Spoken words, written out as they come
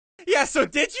Yeah, so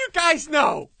did you guys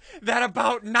know that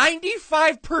about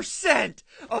 95%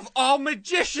 of all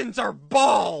magicians are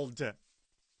bald?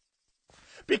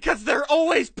 Because they're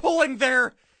always pulling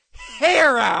their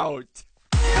hair out.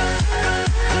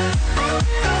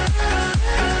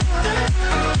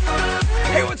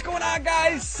 Hey, what's going on,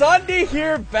 guys? SSundee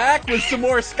here, back with some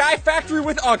more Sky Factory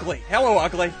with Ugly. Hello,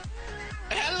 Ugly.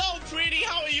 Hello, Pretty.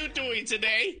 How are you doing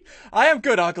today? I am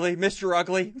good, Ugly. Mr.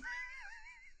 Ugly.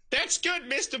 That's good,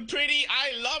 Mr. Pretty.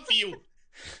 I love you.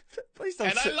 Please don't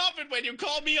And I love it when you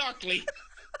call me ugly.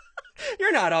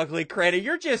 You're not ugly, Crater.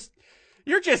 You're just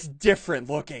different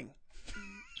looking.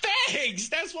 Thanks.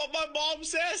 That's what my mom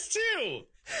says, too.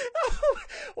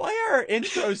 Why are our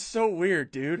intros so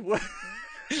weird, dude? What?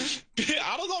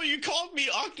 I don't know. You called me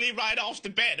ugly right off the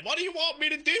bat. What do you want me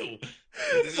to do?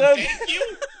 Thank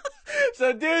you.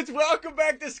 So, dudes, welcome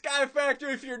back to Sky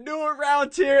Factory. If you're new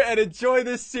around here and enjoy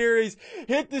this series,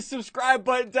 hit the subscribe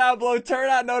button down below. Turn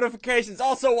on notifications.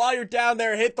 Also, while you're down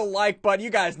there, hit the like button. You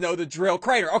guys know the drill.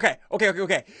 Crater, okay.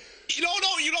 You know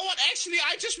what? Actually,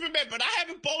 I just remembered. I have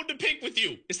a bone to pick with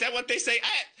you. Is that what they say?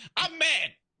 I'm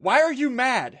mad. Why are you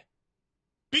mad?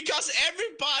 Because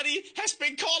everybody has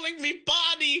been calling me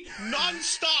Bonnie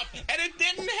non-stop, and it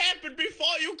didn't happen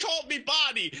before you called me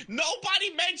Bonnie.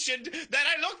 Nobody mentioned that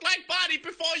I look like Bonnie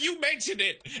before you mentioned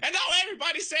it, and now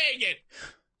everybody's saying it.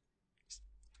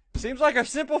 Seems like a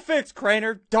simple fix,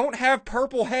 Crater. Don't have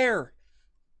purple hair.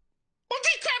 What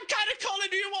kind of color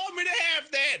do you want me to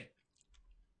have then?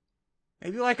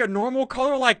 Maybe like a normal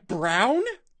color like brown?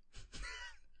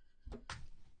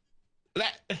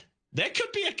 That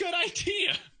could be a good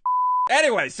idea.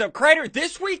 Anyway, so Crater,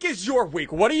 this week is your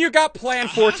week. What do you got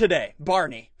planned for today,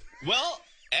 Barney? Well,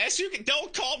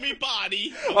 don't call me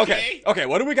Bonnie, okay? Okay,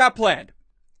 what do we got planned?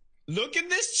 Look in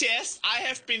this chest. I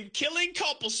have been killing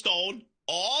cobblestone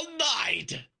all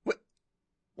night.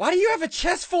 Why do you have a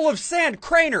chest full of sand,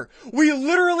 Crater? We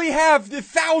literally have the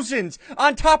thousands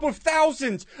on top of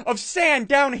thousands of sand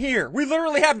down here. We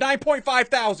literally have 9.5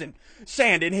 thousand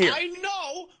sand in here. I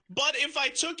know, but if I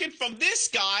took it from this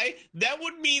guy, that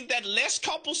would mean that less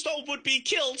cobblestone would be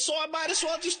killed, so I might as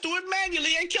well just do it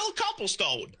manually and kill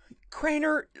cobblestone.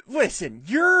 Crater, listen,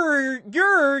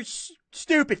 you're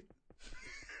stupid.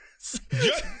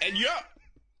 And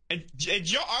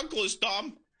your uncle is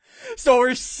dumb. So we're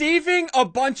receiving a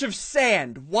bunch of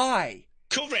sand. Why?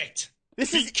 Correct.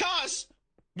 Because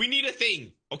we need a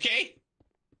thing, okay?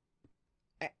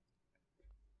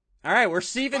 Alright, we're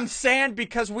receiving sand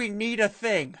because we need a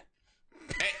thing.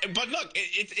 But look,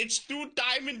 it's through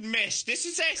diamond mesh. This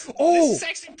is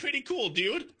actually pretty cool,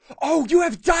 dude. Oh, you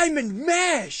have diamond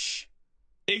mesh!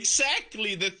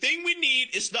 Exactly. The thing we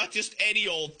need is not just any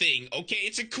old thing, okay?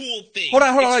 It's a cool thing. Hold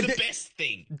on. It's the best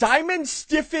thing. Diamond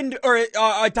stiffened, or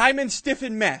diamond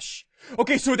stiffened mesh.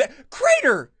 Okay, so that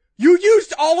Crater, you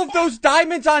used all of those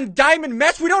diamonds on diamond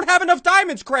mesh. We don't have enough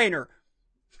diamonds, Crater.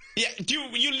 Yeah,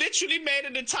 dude, you literally made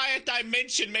an entire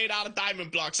dimension made out of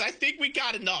diamond blocks. I think we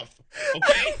got enough,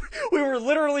 okay? We were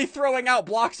literally throwing out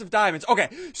blocks of diamonds. Okay,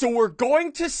 so we're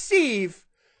going to sieve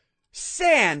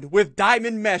sand with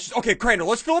diamond meshes. Okay, Crater,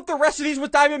 let's fill up the rest of these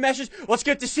with diamond meshes. Let's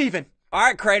get to sieving.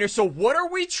 Alright, Crater, so what are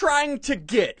we trying to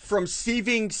get from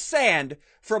sieving sand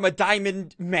from a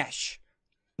diamond mesh?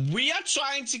 We are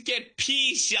trying to get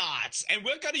pea shards, and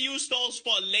we're gonna use those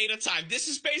for a later time. This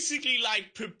is basically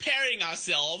like preparing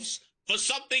ourselves for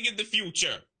something in the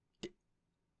future.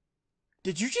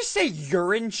 Did you just say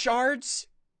urine shards?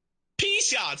 Pea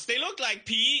shards. They look like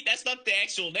pea. That's not the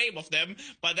actual name of them,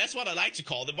 but that's what I like to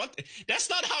call them.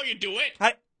 That's not how you do it.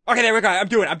 Okay, there we go. I'm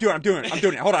doing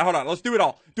it. Hold on. Let's do it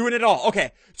all. Doing it all.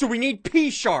 Okay, so we need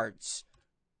pea shards.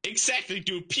 Exactly,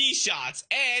 dude. Pea shards.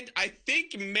 And I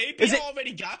think maybe I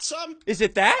already got some. Is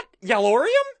it that? Yellorium?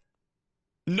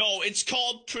 No, it's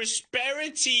called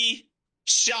prosperity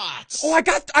shards. Oh, I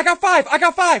got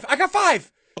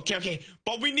five. Okay.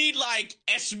 But we need, like,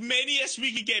 as many as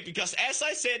we can get, because, as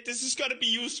I said, this is gonna be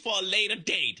used for a later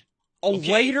date.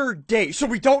 Later date? So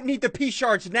we don't need the pea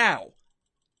shards now?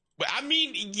 I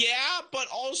mean, yeah, but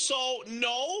also,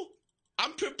 no.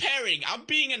 I'm preparing. I'm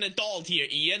being an adult here,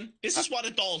 Ian. This is what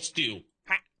adults do.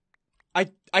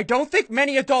 I don't think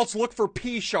many adults look for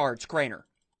pea shards, Crater.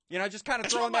 You know, just kind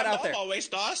of throwing that out there. That's what my mom always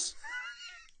does.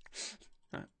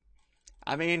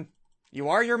 I mean, you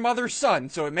are your mother's son,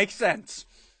 so it makes sense.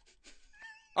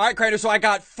 Alright, Crater, so I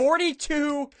got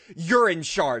 42 urine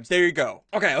shards. There you go.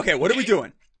 Okay, what are we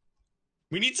doing?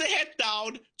 We need to head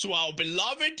down to our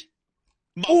beloved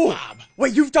mom.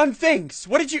 Wait, you've done things.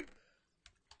 What did you...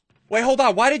 Wait, hold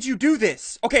on. Why did you do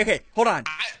this? Okay, hold on.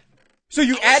 So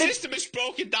you Our added. system is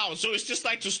broken down, so it's just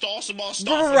like to store some more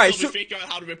stuff Right, until we figure out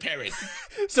how to repair it.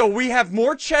 So we have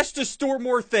more chests to store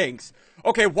more things.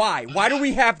 Okay, why? Why do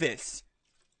we have this?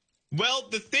 Well,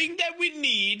 the thing that we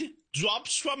need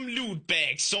drops from loot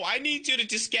bags, so I need you to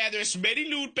just gather as many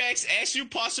loot bags as you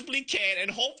possibly can, and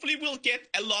hopefully we'll get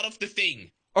a lot of the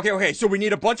thing. Okay, so we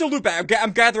need a bunch of loot bags.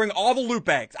 I'm gathering all the loot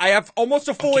bags. I have almost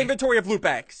a full inventory of loot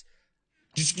bags.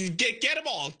 Just get them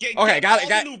all. Get got all it.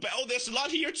 the loot bags. Oh, there's a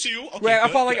lot here too. Okay, Wait, I'm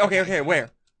good, following. good. Okay, where?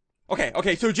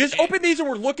 Okay, so just open these and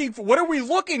we're looking for. What are we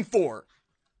looking for?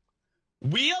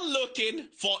 We are looking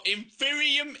for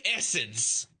Inferium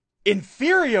Essence.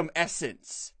 Inferium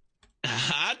Essence.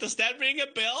 Does that ring a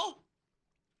bell?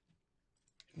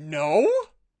 No?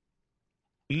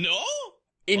 No?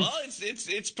 Well,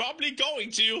 it's probably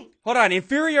going to. Hold on,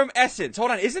 Inferium Essence.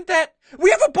 Hold on, isn't that... We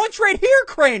have a bunch right here,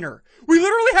 Craner! We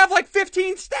literally have like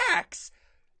 15 stacks!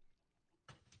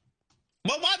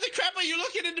 Well, why the crap are you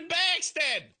looking in the bags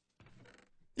then?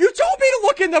 You told me to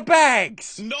look in the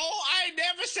bags! No, I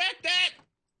never said that!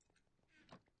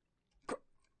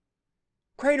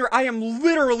 Craner, I am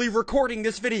literally recording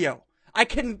this video. I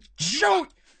can show...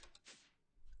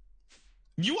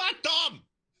 You are dumb!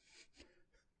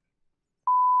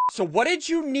 So what did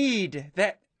you need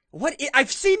that...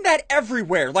 I've seen that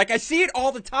everywhere. Like, I see it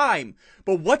all the time.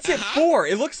 But what's it for?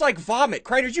 It looks like vomit.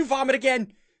 Craner, did you vomit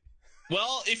again?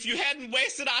 Well, if you hadn't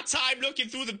wasted our time looking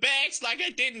through the bags like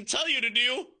I didn't tell you to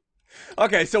do.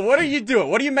 Okay, so what are you doing?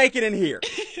 What are you making in here?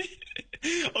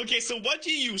 Okay, so what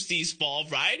you use these for,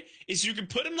 right, is you can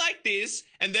put them like this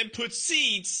and then put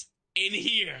seeds in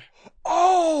here.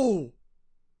 Oh!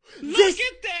 Look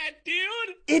at that,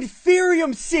 dude!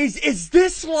 Inferium seeds, is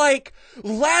this like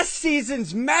last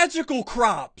season's magical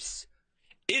crops?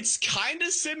 It's kind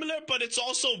of similar, but it's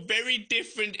also very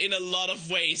different in a lot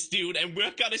of ways, dude, and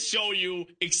we're gonna show you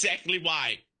exactly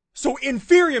why. So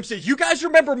Inferium seeds, you guys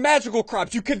remember magical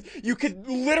crops? You could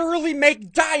literally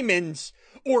make diamonds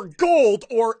or gold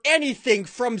or anything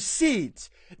from seeds.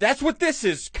 That's what this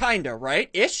is, kinda, right?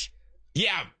 Ish?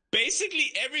 Yeah,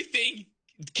 basically everything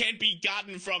can be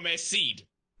gotten from a seed.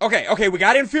 Okay, we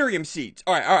got Inferium seeds.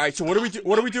 All right. So what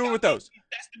are we doing with those?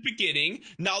 That's the beginning.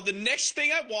 Now the next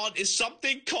thing I want is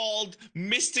something called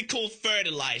mystical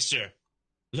fertilizer.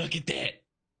 Look at that.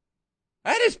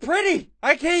 That is pretty.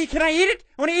 Okay, can I eat it?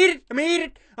 I want to eat it. I'm gonna eat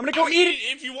it. I'm gonna go eat it.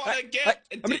 If you want to get,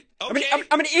 I'm gonna Did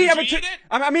eat it. you eat it?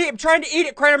 I'm trying to eat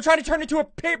it, Crane. I'm trying to turn into a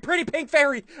pretty pink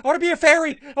fairy. I want to be a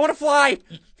fairy. I want to fly.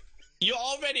 You're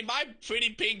already my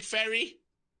pretty pink fairy.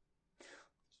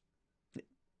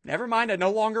 Never mind. I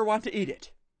no longer want to eat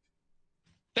it.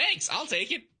 Thanks, I'll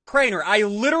take it. Craner, I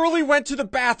literally went to the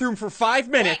bathroom for 5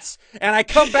 minutes, and I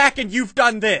come back and you've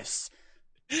done this.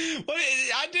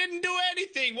 I didn't do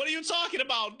anything. What are you talking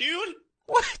about, dude?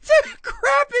 What the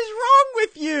crap is wrong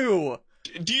with you?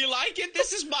 Do you like it?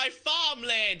 This is my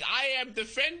farmland. I am the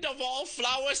friend of all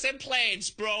flowers and plants,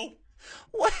 bro.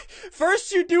 What?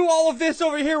 First you do all of this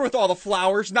over here with all the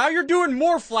flowers. Now you're doing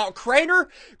more flower. Craner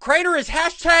is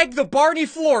hashtag the Barney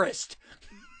Florist.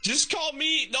 Just call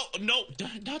me, no,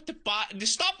 not the body.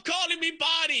 Stop calling me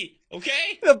body,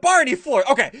 okay? The Barney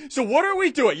Florist. Okay, so what are we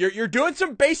doing? You're doing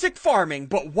some basic farming,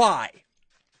 but why?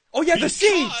 Oh yeah, the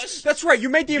seeds. That's right. You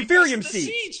made the Inferium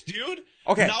seeds, dude.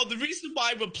 Okay. Now the reason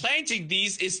why we're planting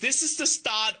these is this is the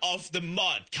start of the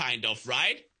mud, kind of,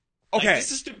 right? Okay. Like,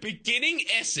 this is the beginning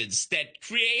essence that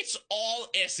creates all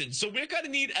essence. So we're gonna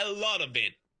need a lot of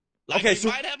it. Like, we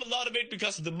might have a lot of it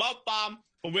because of the mud bomb,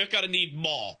 but we're gonna need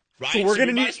more, right? So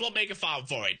we might as well make a farm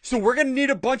for it. So we're gonna need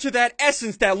a bunch of that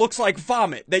essence that looks like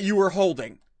vomit that you were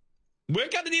holding. We're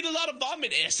gonna need a lot of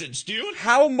vomit essence, dude.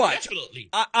 How much? Definitely.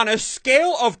 On a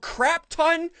scale of crap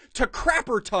ton to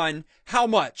crapper ton, how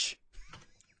much?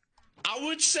 I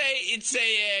would say it's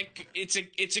a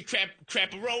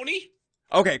crapperoni.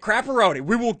 Okay, crapperoni.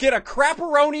 We will get a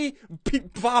crapperoni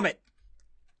vomit.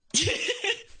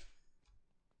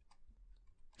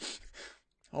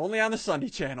 Only on the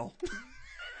SSundee channel.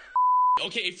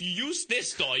 Okay, if you use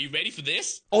this though, are you ready for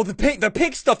this? Oh, the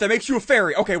pink stuff that makes you a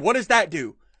fairy. Okay, what does that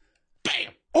do?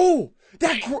 Bam! Oh,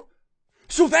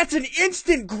 so that's an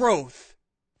instant growth.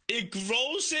 It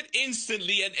grows it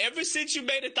instantly, and ever since you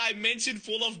made a dimension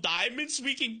full of diamonds,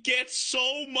 we can get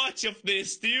so much of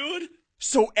this, dude.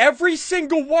 So every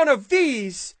single one of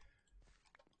these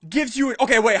gives you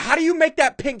okay, wait, how do you make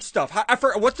that pink stuff?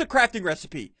 What's the crafting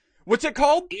recipe? What's it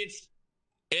called?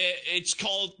 It's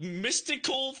called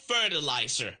mystical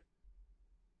fertilizer.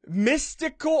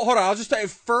 Hold on, I'll just say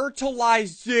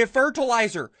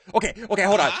fertilizer. Okay,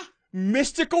 hold on.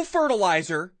 Mystical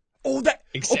fertilizer. Oh, that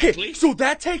exactly. Okay, so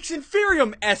that takes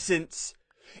Inferium essence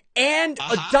and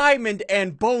a diamond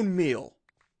and bone meal.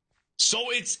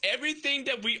 So it's everything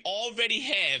that we already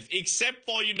have, except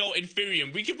for,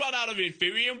 Inferium. We can run out of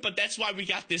Inferium, but that's why we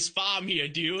got this farm here,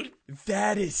 dude.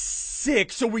 That is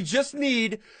sick. So we just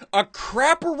need a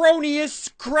crap-erroneous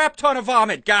crap ton of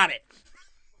vomit. Got it.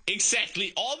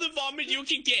 Exactly. All the vomit you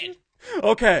can get.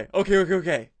 Okay.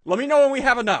 Let me know when we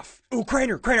have enough. Ooh,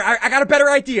 Craner, I got a better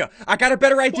idea.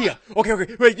 What?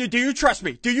 Okay. Wait, do you trust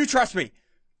me?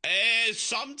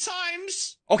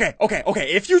 Sometimes. Okay.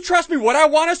 If you trust me, what I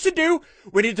want us to do,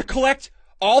 we need to collect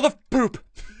all the poop.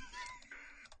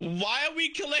 Why are we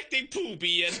collecting poop,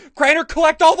 Ian? Craner,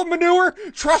 collect all the manure.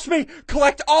 Trust me,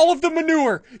 collect all of the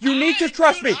manure. You need to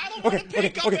trust me. I don't want to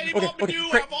pick up any more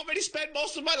manure. I've already spent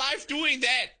most of my life doing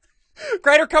that.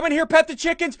 Craner, come in here, pet the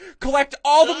chickens. Collect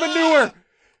all the manure.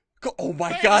 Oh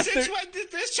my God.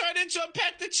 This turned into a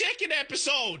pet the chicken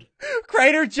episode.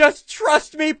 Craner, just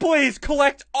trust me, please.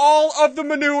 Collect all of the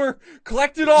manure.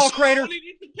 Collect it all, Craner. I only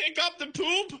need to pick up the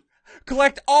poop?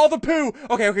 Collect all the poo.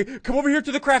 Okay. Come over here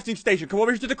to the crafting station. Oh,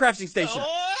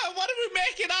 what are we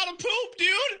making out of poop,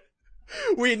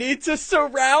 dude? We need to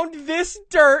surround this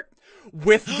dirt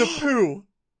with the poo.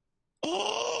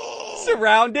 Oh.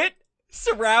 Surround it.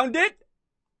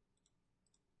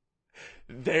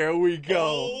 There we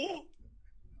go. Oh.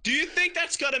 Do you think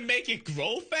that's gonna make it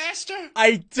grow faster?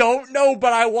 I don't know,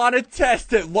 but I want to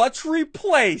test it. Let's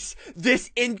replace this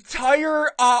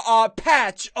entire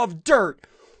patch of dirt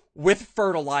with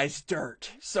fertilized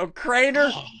dirt. So,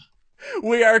 Craner,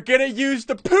 we are gonna use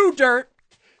the poo dirt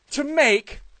to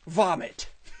make vomit.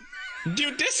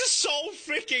 Dude, this is so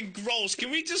freaking gross.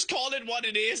 Can we just call it what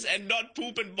it is and not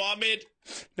poop and vomit?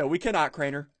 No, we cannot,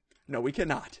 Craner. No, we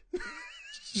cannot.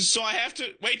 So I have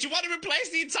to... Wait, you want to replace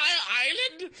the entire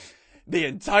island? The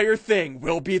entire thing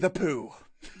will be the poo.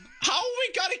 How are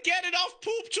we gonna get enough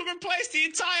poop to replace the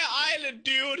entire island,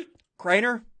 dude?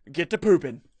 Craner, get to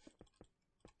pooping.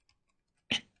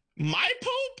 My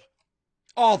poop?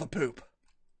 All the poop.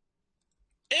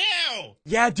 Ew!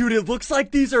 Yeah, dude, it looks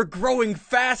like these are growing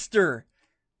faster.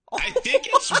 I think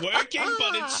it's working,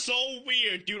 but it's so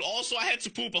weird, dude. Also, I had to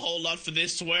poop a whole lot for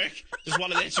this to work. Just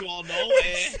want to let you all know.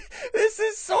 This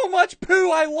is so much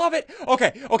poo. I love it.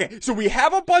 Okay. So we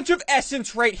have a bunch of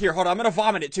essence right here. Hold on, I'm gonna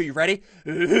vomit it to you. Ready?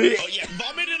 Oh yeah,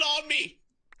 vomit it on me.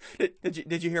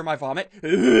 Did you hear my vomit?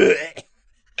 That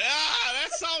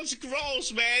sounds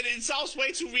gross, man. It sounds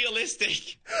way too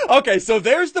realistic. Okay, so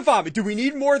there's the vomit. Do we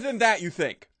need more than that, you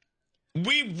think?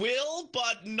 We will,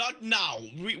 but not now.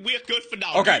 We're good for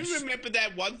now. Okay. Do you remember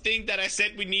that one thing that I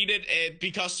said we needed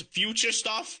because future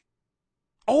stuff?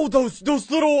 Oh, those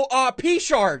little pea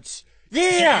shards.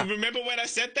 Yeah. You remember when I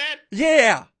said that?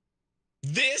 Yeah.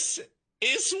 This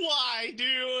is why,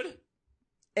 dude.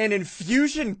 An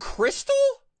infusion crystal?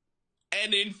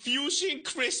 An infusion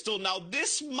crystal. Now,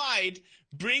 this might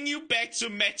bring you back to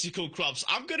magical crops.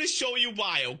 I'm gonna show you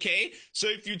why, okay? So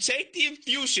if you take the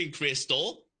infusion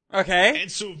crystal... Okay. And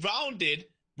surround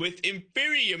it with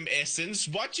Inferium essence,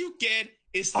 what you get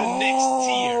is the next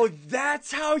tier. Oh,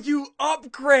 that's how you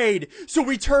upgrade. So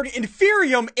we turn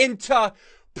Inferium into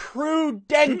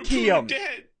Prudentium.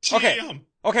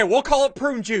 Okay, we'll call it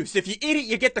prune juice. If you eat it,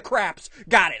 you get the craps.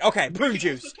 Got it. Okay, prune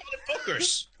juice. We call it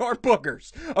boogers. Or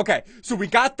boogers. Okay, so we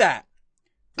got that.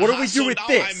 What do we do with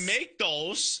this? I make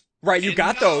those. Right, you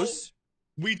got those.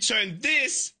 We turn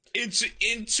this into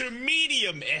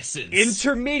intermedium essence.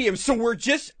 Intermedium. So we're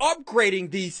just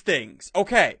upgrading these things.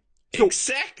 Okay. So,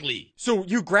 exactly. So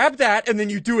you grab that and then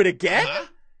you do it again?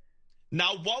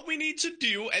 Now what we need to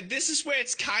do, and this is where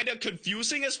it's kind of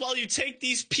confusing as well, you take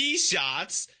these pea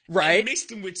shots and mix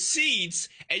them with seeds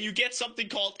and you get something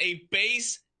called a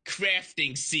base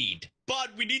crafting seed.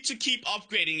 But we need to keep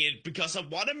upgrading it because I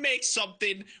want to make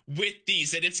something with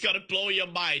these and it's gonna blow your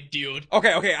mind, dude.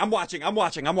 Okay, I'm watching.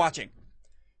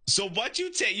 So what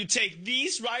you take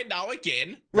these right now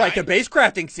again. Right, the base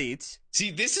crafting seeds.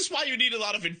 See, this is why you need a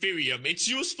lot of Inferium. It's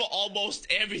used for almost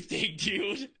everything,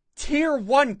 dude. Tier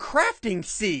 1 crafting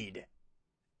seed.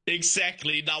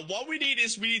 Exactly. Now, what we need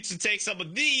is we need to take some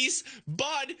of these,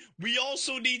 but we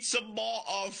also need some more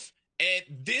of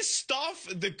this stuff,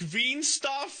 the green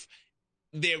stuff.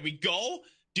 There we go.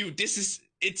 Dude,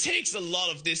 it takes a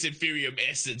lot of this Inferium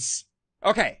essence.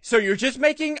 Okay, so you're just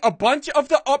making a bunch of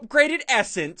the upgraded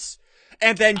essence,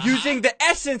 and then using the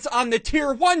essence on the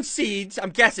tier 1 seeds,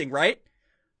 I'm guessing, right?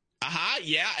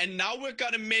 Yeah, and now we're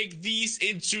gonna make these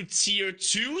into tier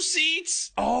 2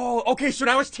 seeds. Oh, okay, so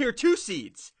now it's tier 2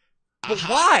 seeds. But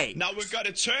why? Now we're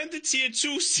gonna turn the tier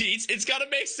 2 seeds, it's gonna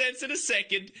make sense in a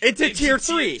second, into tier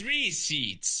 3. Tier 3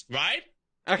 seeds, right?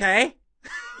 Okay.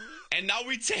 And now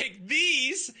we take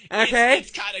these. Okay.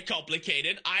 It's kind of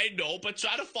complicated, I know, but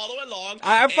try to follow along.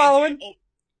 I'm following.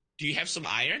 Do you have some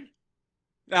iron?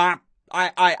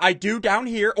 I do down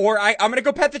here, or I'm gonna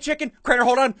go pet the chicken. Crainer,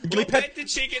 hold on. Go pet the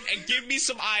chicken and give me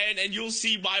some iron, and you'll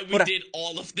see why we did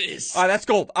all of this. That's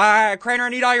gold. Crainer, I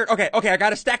need iron. Okay, I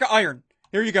got a stack of iron.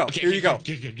 Here you go. Okay, Here you go.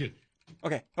 Good.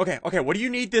 Okay. What do you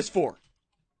need this for?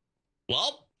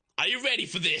 Well, are you ready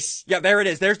for this? Yeah, there it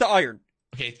is. There's the iron.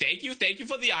 Okay, thank you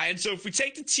for the iron. So if we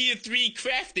take the tier 3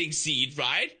 crafting seed,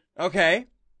 right? Okay.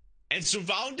 And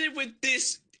surround it with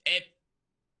this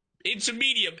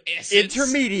intermedium essence.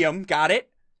 Intermedium, got it.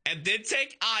 And then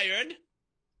take iron.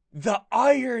 The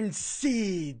iron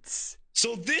seeds.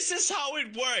 So this is how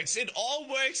it works. It all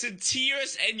works in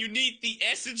tiers, and you need the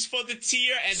essence for the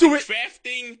tier and the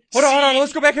crafting. Hold on.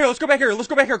 Let's go back here. Come back here.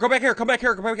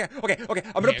 Okay.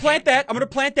 I'm gonna plant that. I'm gonna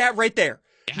plant that right there.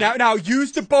 Now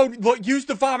use the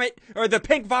vomit, or the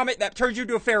pink vomit that turns you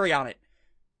to a fairy on it.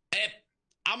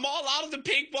 I'm all out of the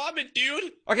pink vomit,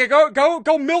 dude. Okay,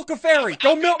 go milk a fairy.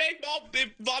 Go milk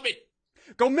vomit.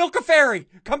 Go milk a fairy.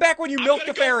 Come back when you milk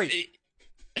the fairy.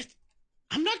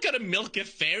 I'm not gonna milk a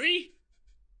fairy.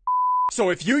 So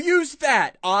if you use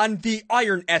that on the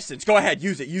iron essence, go ahead,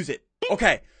 use it.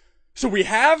 Okay, so we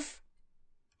have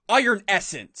iron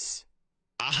essence.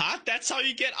 That's how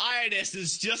you get iron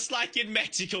essence, just like in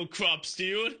Mexico crops,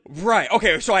 dude. Right,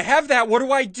 okay, so I have that. What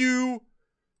do I do?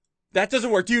 That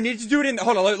doesn't work. Do you need to do it in,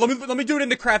 hold on, let me do it in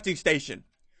the crafting station.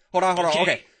 Hold on,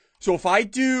 okay. So if I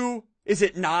do, is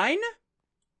it 9?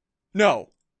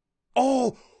 No.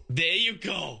 Oh. There you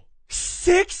go.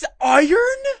 6 iron?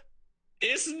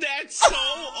 Isn't that so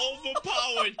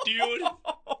overpowered, dude?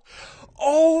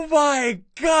 Oh my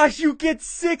gosh, you get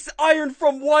 6 iron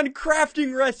from one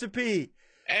crafting recipe.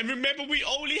 And remember, we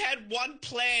only had one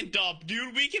plant up,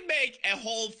 dude. We can make a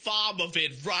whole farm of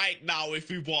it right now if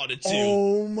we wanted to.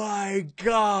 Oh my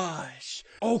gosh.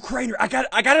 Oh, Crainer, I got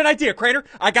an idea, Crainer.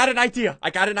 I got an idea.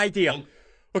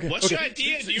 Okay. What's your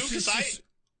idea, dude?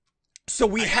 So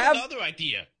we have another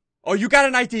idea. Oh, you got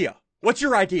an idea. What's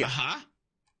your idea?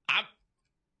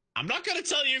 I'm not gonna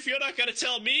tell you if you're not gonna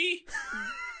tell me.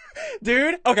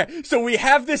 Dude, okay, so we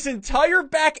have this entire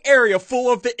back area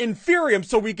full of the inferium,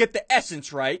 so we get the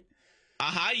essence, right?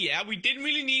 Yeah, we didn't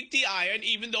really need the iron,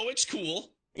 even though it's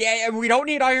cool. Yeah, we don't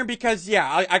need iron because,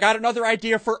 yeah, I got another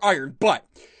idea for iron, but,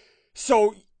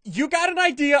 so, you got an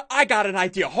idea, I got an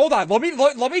idea. Hold on, let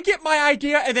me get my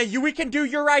idea, and then we can do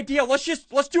your idea.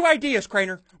 Let's do ideas,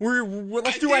 Crainer.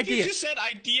 Let's do ideas. You just said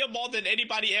idea more than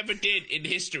anybody ever did in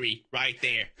history, right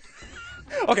there.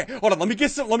 Okay, hold on. Let me get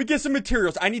some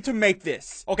materials. I need to make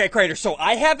this. Okay, Crainer. So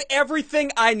I have everything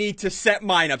I need to set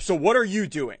mine up. So what are you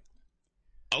doing?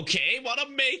 Okay, what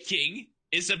I'm making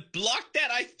is a block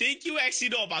that I think you actually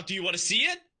know about. Do you want to see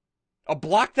it? A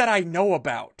block that I know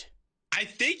about. I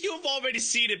think you've already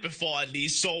seen it before, at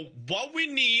least. So what we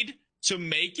need to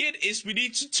make it is we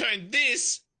need to turn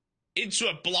this into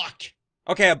a block.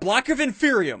 Okay, a block of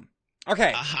inferium.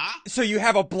 Okay. So you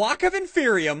have a block of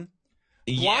inferium.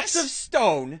 Blocks of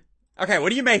stone. Okay,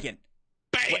 what are you making?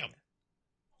 Bam! What?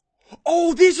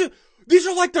 Oh, these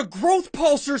are like the growth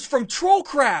pulsers from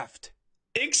Trollcraft.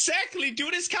 Exactly,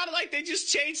 dude. It's kind of like they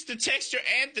just changed the texture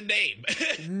and the name.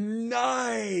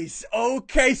 Nice.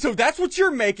 Okay, so that's what you're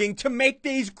making to make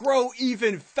these grow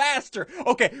even faster.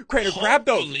 Okay, Crainer, grab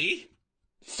those.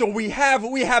 So we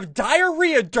have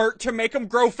diarrhea dirt to make them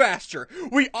grow faster.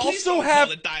 We also have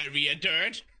call it diarrhea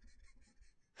dirt.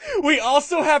 We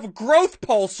also have growth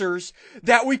pulsers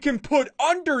that we can put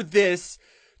under this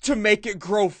to make it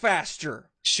grow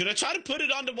faster. Should I try to put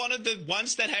it under one of the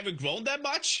ones that haven't grown that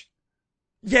much?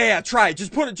 Yeah, try it.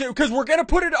 Just put it, because we're going to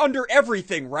put it under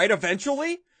everything, right,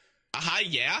 eventually?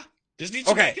 Yeah. Just need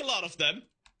to make a lot of them.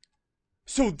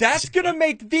 So that's going to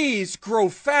make these grow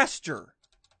faster.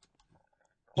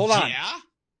 Hold on. Yeah?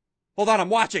 Hold on, I'm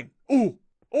watching. Ooh,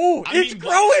 it's growing! It's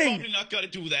probably not going to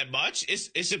do that much.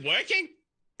 Is it working?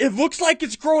 It looks like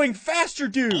it's growing faster,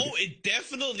 dude. Oh, it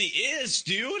definitely is,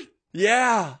 dude.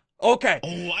 Yeah. Okay.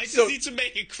 Oh, I just need to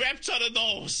make a crap ton of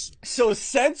those. So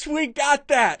since we got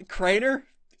that, Crainer,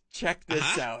 check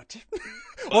this out.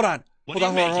 Hold on.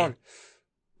 Hold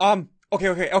on.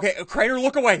 Okay. Crainer,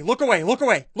 look away. Okay, looking away.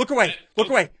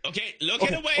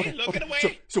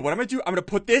 So what I'm gonna do, I'm gonna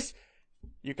put this.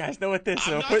 You guys know what this is.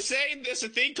 I'm not saying there's a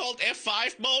thing called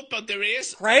F5 mode, but there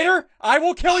is. Crainer, I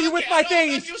will kill you with my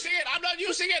things. I'm not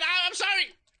using it. I'm sorry.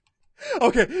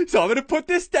 Okay, so I'm gonna put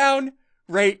this down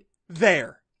right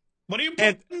there. What are you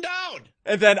putting down?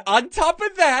 And then on top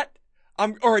of that,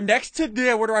 or next to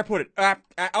there, where do I put it?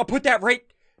 I'll put that right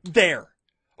there.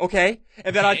 Okay?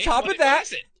 And then on top of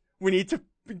that, we need to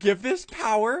give this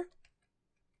power.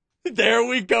 There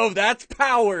we go. That's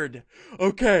powered.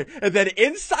 Okay. And then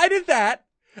inside of that,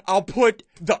 I'll put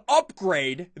the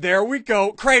upgrade. There we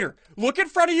go. Crater, look in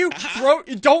front of you.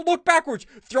 Don't look backwards.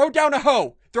 Throw down a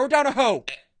hoe. Throw down a hoe.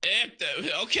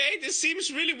 Okay, this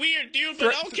seems really weird, dude,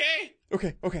 but okay.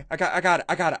 Okay. I got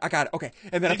it. Okay.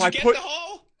 And then Did you get the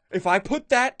hoe? If I put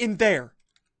that in there.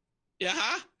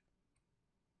 Yeah.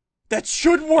 That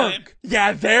should work.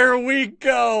 Yeah, there we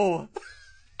go.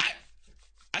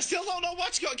 I still don't know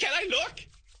what's going. Can I look?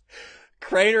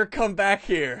 Crater, come back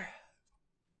here.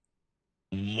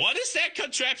 What is that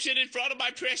contraption in front of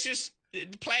my precious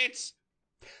plants?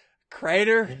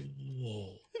 Crater,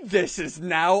 this is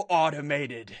now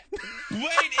automated.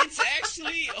 Wait, it's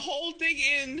actually holding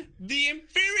in the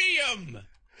Imperium.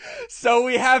 So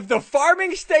we have the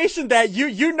farming station that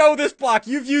you know this block.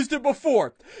 You've used it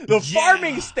before. The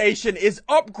farming station is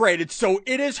upgraded, so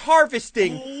it is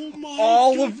harvesting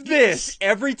all of this.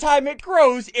 Every time it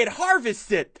grows, it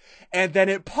harvests it. And then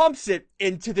it pumps it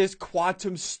into this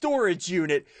quantum storage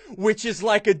unit, which is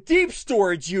like a deep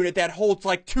storage unit that holds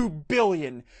like 2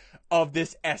 billion of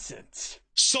this essence.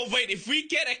 So wait, if we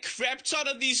get a crap ton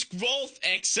of these growth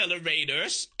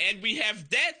accelerators, and we have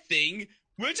that thing,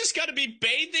 we're just gonna be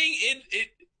bathing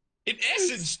in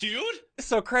essence, dude.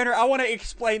 So, Crater, I want to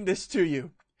explain this to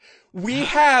you. We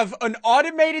have an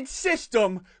automated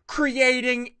system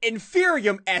creating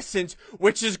Inferium essence,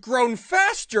 which is grown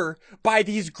faster by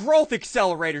these growth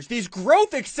accelerators. These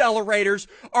growth accelerators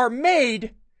are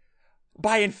made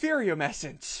by Inferium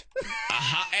essence.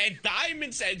 And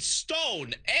diamonds and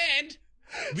stone, and...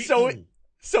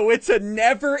 So it's a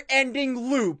never-ending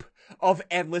loop of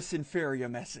endless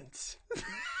Inferium essence.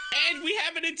 And we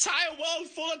have an entire world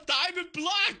full of diamond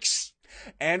blocks.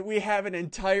 And we have an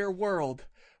entire world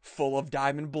full of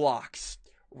diamond blocks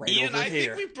right Ian, over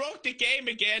here. I think we broke the game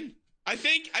again. I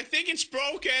think it's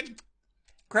broken.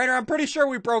 Crater, I'm pretty sure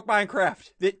we broke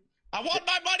Minecraft. I want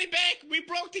my money back. We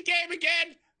broke the game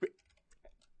again.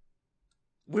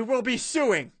 We will be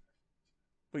suing.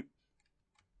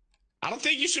 I don't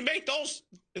think you should make those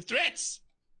threats.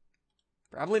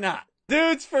 Probably not.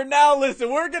 Dudes, for now,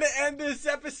 listen, we're going to end this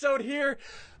episode here.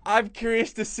 I'm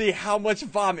curious to see how much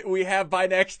vomit we have by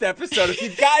next episode. If you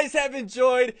guys have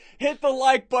enjoyed, hit the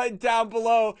like button down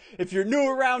below. If you're new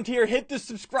around here, hit the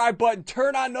subscribe button.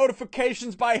 Turn on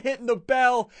notifications by hitting the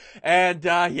bell. And,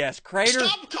 yes, Crater.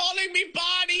 Stop calling me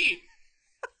Bonnie!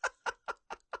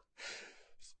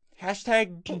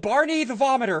 Hashtag Barney the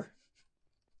Vomiter.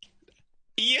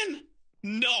 Ian,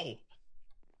 no.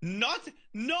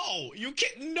 No, you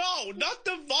can't, no, not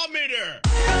the vomiter.